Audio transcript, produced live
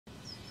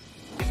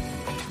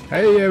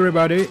Hey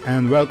everybody,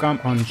 and welcome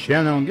on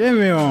channel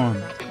GameWeOn.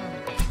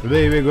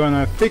 Today we're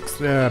gonna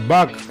fix a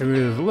bug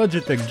with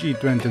Logitech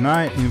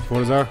G29 in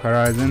Forza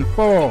Horizon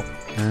 4.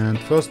 And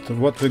first,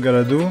 what we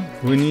gotta do,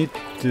 we need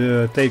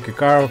to take a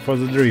car for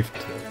the drift.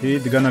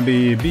 It's gonna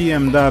be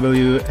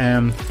BMW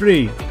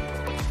M3.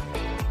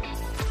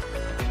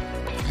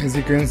 As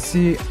you can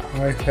see,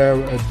 I have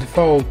a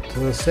default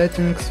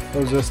settings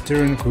for the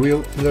steering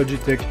wheel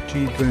Logitech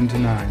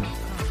G29.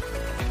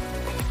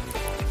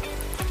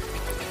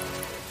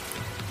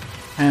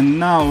 And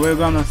now we're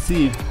gonna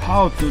see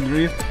how to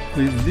drift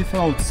with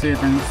default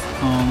settings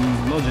on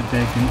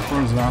Logitech in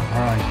Forza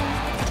Horizon.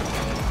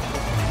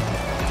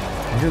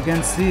 As you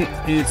can see,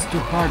 it's too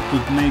hard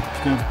to make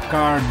a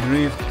car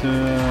drift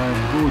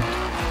good,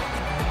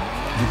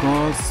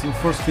 because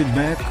force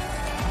feedback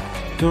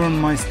turn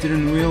my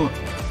steering wheel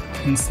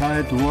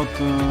inside what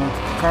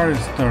car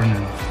is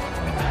turning.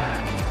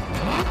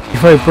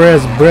 If I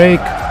press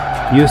brake,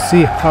 you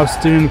see how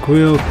steering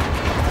wheel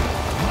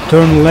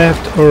turn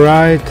left or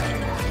right,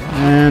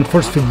 and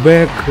force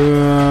feedback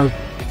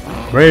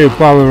very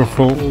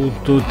powerful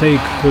to take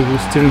the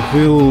steering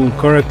wheel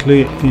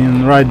correctly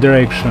in right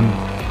direction,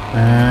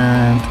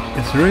 and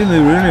it's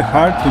really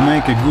hard to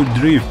make a good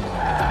drift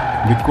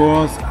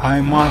because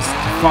I must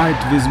fight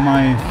with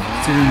my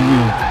steering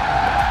wheel.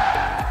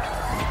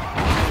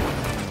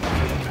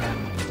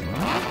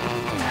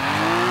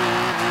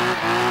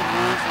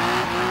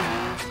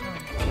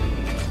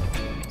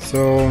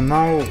 So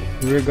now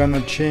we're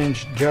gonna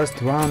change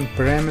just one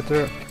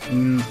parameter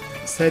in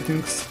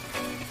settings.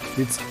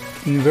 It's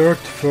invert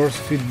force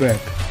feedback.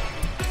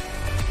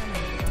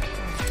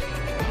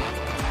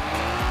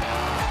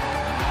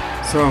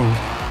 So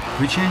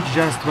we change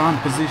just one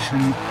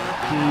position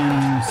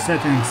in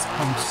settings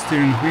of the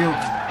steering wheel,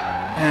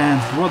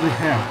 and what we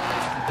have?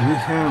 We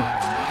have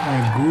a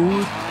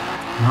good,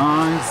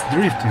 nice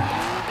drifting.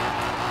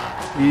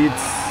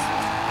 It's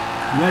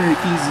very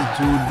easy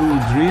to do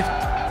drift.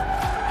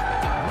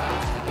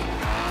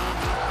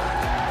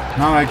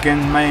 Now I can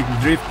make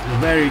drift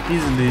very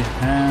easily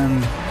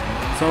and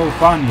so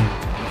funny,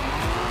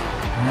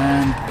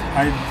 and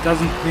I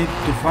doesn't need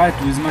to fight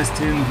with my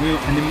steering wheel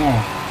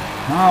anymore.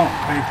 Now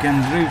I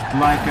can drift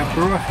like a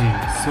profi.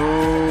 So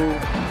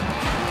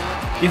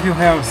if you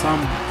have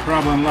some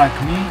problem like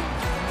me,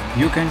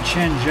 you can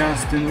change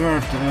just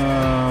invert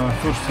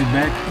force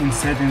feedback in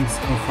settings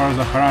of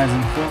Forza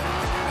Horizon 4,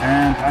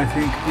 and I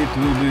think it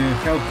will be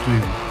help to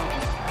you.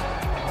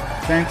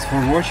 Thanks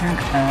for watching,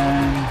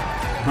 and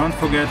don't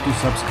forget to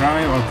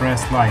subscribe or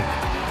press like.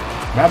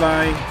 Bye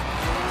bye!